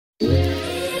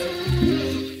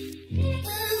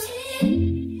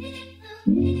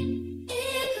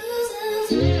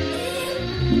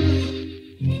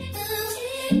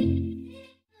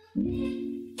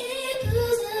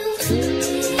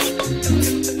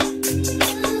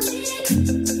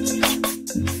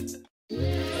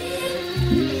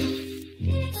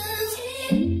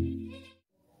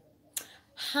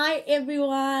Hi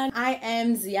everyone, I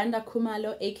am Ziyanda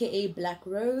Kumalo, aka Black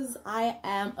Rose. I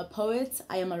am a poet,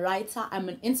 I am a writer, I'm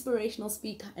an inspirational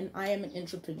speaker, and I am an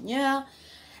entrepreneur.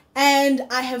 And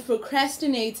I have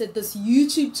procrastinated this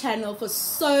YouTube channel for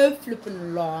so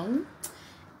flippin' long.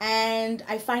 And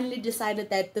I finally decided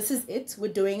that this is it,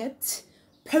 we're doing it.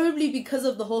 Probably because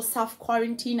of the whole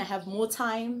self-quarantine, I have more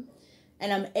time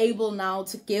and I'm able now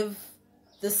to give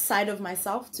this side of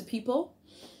myself to people.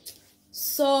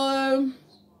 So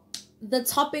the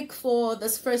topic for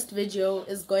this first video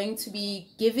is going to be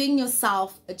giving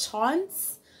yourself a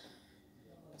chance.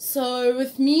 So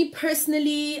with me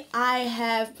personally, I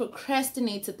have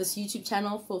procrastinated this YouTube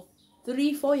channel for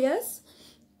 3-4 years,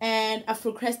 and I've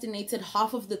procrastinated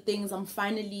half of the things I'm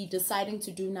finally deciding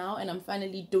to do now and I'm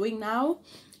finally doing now.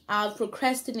 I've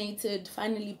procrastinated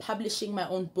finally publishing my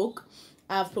own book.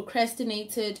 I've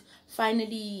procrastinated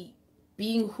finally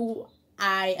being who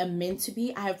I am meant to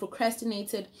be. I have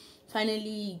procrastinated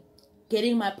finally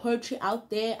getting my poetry out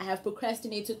there. I have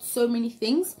procrastinated so many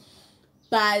things,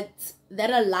 but that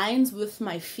aligns with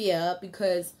my fear,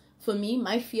 because for me,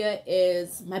 my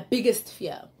biggest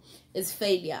fear is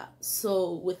failure.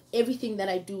 So with everything that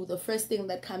I do, the first thing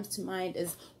that comes to mind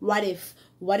is what if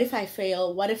I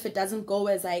fail? What if it doesn't go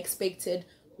as I expected?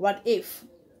 What if?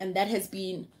 And that has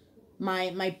been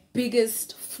my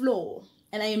biggest flaw,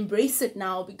 and I embrace it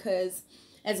now, because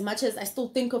as much as I still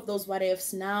think of those what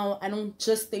ifs now, I don't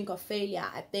just think of failure,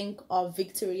 I think of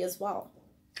victory as well.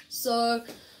 So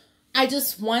I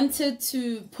just wanted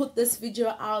to put this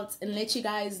video out and let you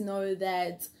guys know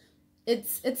that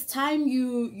it's time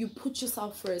you put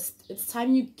yourself first. It's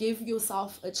time you give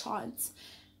yourself a chance.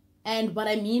 And what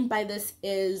I mean by this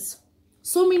is,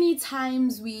 so many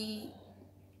times we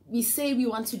say we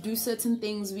want to do certain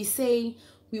things, we say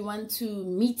we want to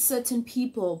meet certain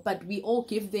people, but we all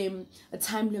give them a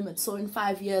time limit. So in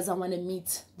 5 years, I want to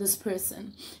meet this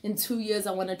person. In 2 years,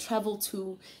 I want to travel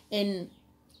to. In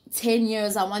 10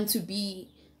 years, I want to be.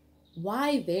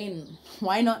 Why then?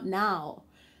 Why not now?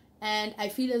 And I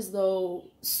feel as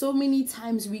though so many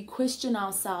times we question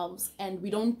ourselves and we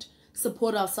don't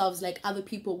support ourselves like other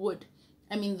people would.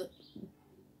 I mean,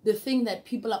 the thing that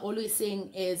people are always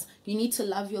saying is you need to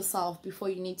love yourself before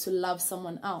you need to love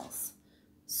someone else.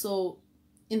 So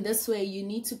in this way, you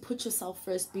need to put yourself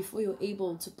first before you're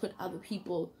able to put other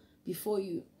people before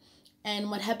you. And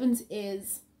what happens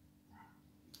is,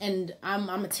 and I'm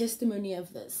a testimony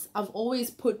of this, I've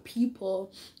always put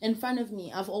people in front of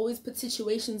me. I've always put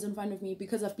situations in front of me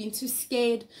because I've been too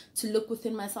scared to look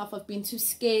within myself. I've been too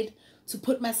scared to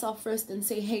put myself first and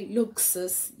say, hey, look,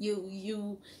 sis,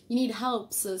 you need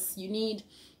help, sis. You need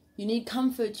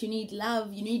comfort, you need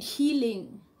love, you need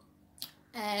healing.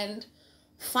 And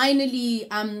finally,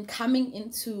 I'm coming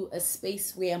into a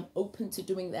space where I'm open to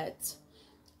doing that.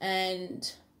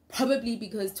 And probably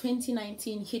because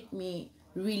 2019 hit me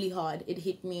really hard. It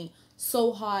hit me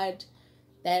so hard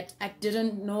that I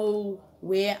didn't know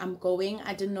where I'm going.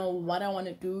 I didn't know what I want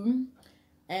to do.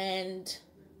 And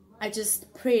I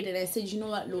just prayed and I said, you know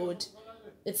what, Lord,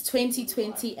 it's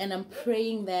 2020 and I'm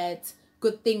praying that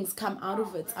good things come out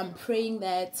of it. I'm praying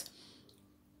that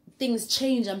things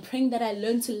change. I'm praying that I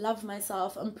learn to love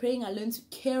myself. I'm praying I learn to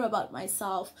care about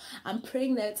myself. I'm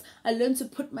praying that I learn to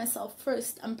put myself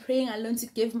first. I'm praying I learn to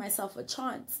give myself a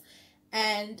chance.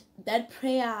 And that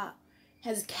prayer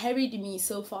has carried me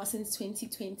so far since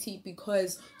 2020,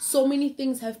 because so many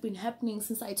things have been happening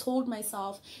since I told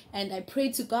myself and I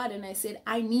prayed to God and I said,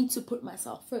 I need to put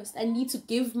myself first. I need to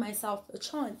give myself a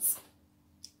chance.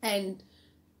 And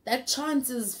that chance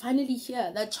is finally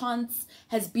here. That chance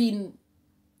has been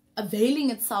availing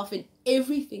itself in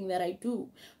everything that I do.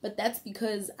 But that's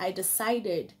because I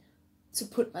decided to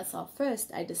put myself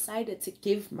first. I decided to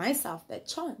give myself that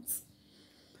chance.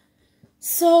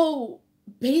 So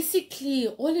basically,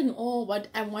 all in all, what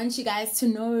I want you guys to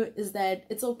know is that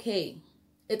it's okay.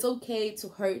 It's okay to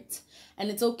hurt, and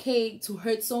it's okay to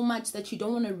hurt so much that you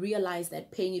don't want to realize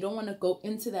that pain. You don't want to go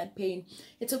into that pain.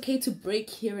 It's okay to break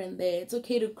here and there. It's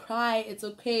okay to cry. It's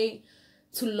okay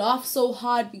to laugh so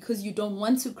hard because you don't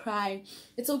want to cry.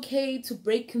 It's okay to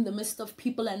break in the midst of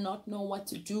people and not know what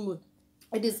to do.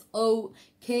 It is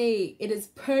okay. It is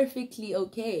perfectly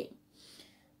okay.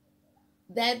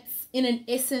 that's in an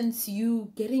essence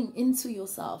you getting into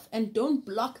yourself. And don't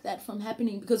block that from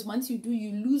happening, because once you do,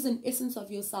 you lose an essence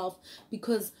of yourself,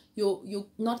 because you're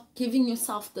not giving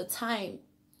yourself the time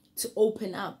to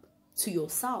open up to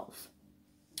yourself.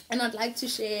 And I'd like to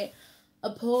share a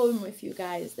poem with you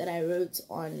guys that I wrote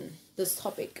on this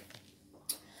topic.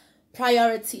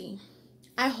 Priority.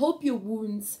 I hope your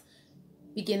wounds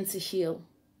begin to heal.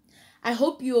 I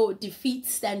hope your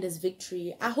defeats stand as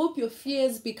victory. I hope your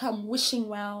fears become wishing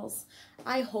wells.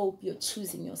 I hope you're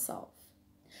choosing yourself.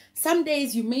 Some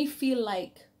days you may feel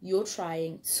like you're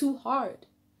trying too hard.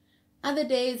 Other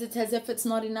days it's as if it's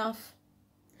not enough.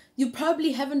 You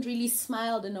probably haven't really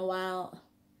smiled in a while,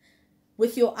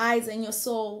 with your eyes and your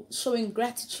soul showing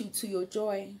gratitude to your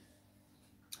joy.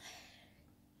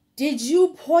 Did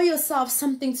you pour yourself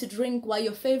something to drink while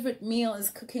your favorite meal is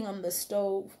cooking on the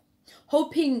stove,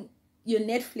 hoping you're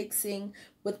Netflixing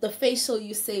with the facial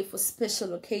you save for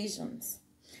special occasions?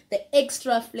 The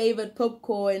extra flavored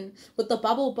popcorn with the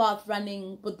bubble bath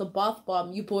running with the bath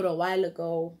bomb you bought a while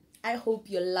ago. I hope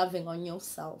you're loving on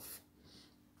yourself.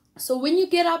 So when you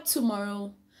get up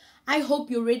tomorrow, I hope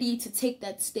you're ready to take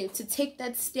that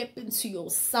step into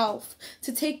yourself,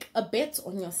 to take a bet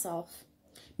on yourself.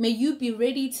 May you be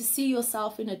ready to see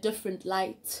yourself in a different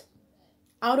light,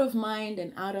 out of mind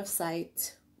and out of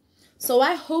sight. So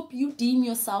I hope you deem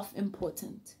yourself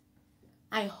important.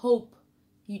 I hope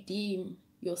you deem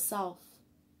yourself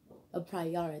a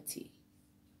priority.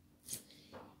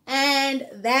 And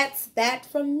that's that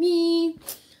from me.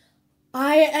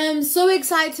 I am so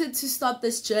excited to start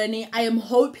this journey. I am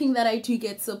hoping that I do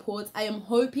get support. I am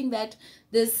hoping that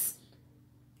this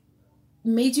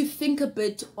made you think a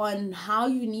bit on how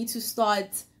you need to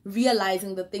start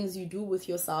realizing the things you do with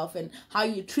yourself and how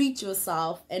you treat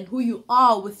yourself and who you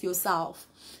are with yourself.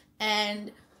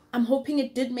 And I'm hoping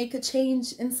it did make a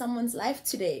change in someone's life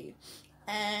today.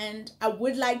 And I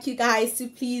would like you guys to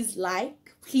please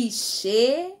like, please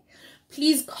share,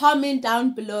 please comment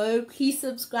down below, please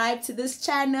subscribe to this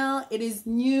channel. It is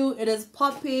new, it is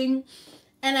popping,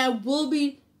 and I will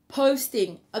be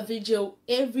posting a video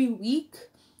every week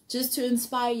just to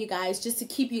inspire you guys, just to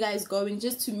keep you guys going,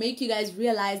 just to make you guys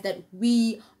realize that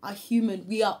we are human.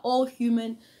 We are all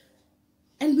human,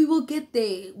 and we will get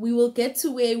there. We will get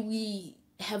to where we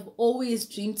have always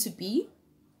dreamed to be.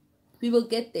 We will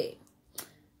get there.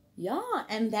 Yeah,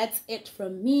 and that's it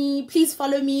from me. Please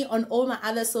follow me on all my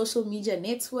other social media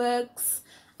networks.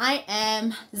 I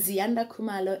am Ziyanda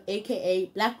Khumalo, aka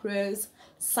Black Rose,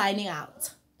 signing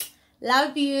out.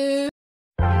 Love you.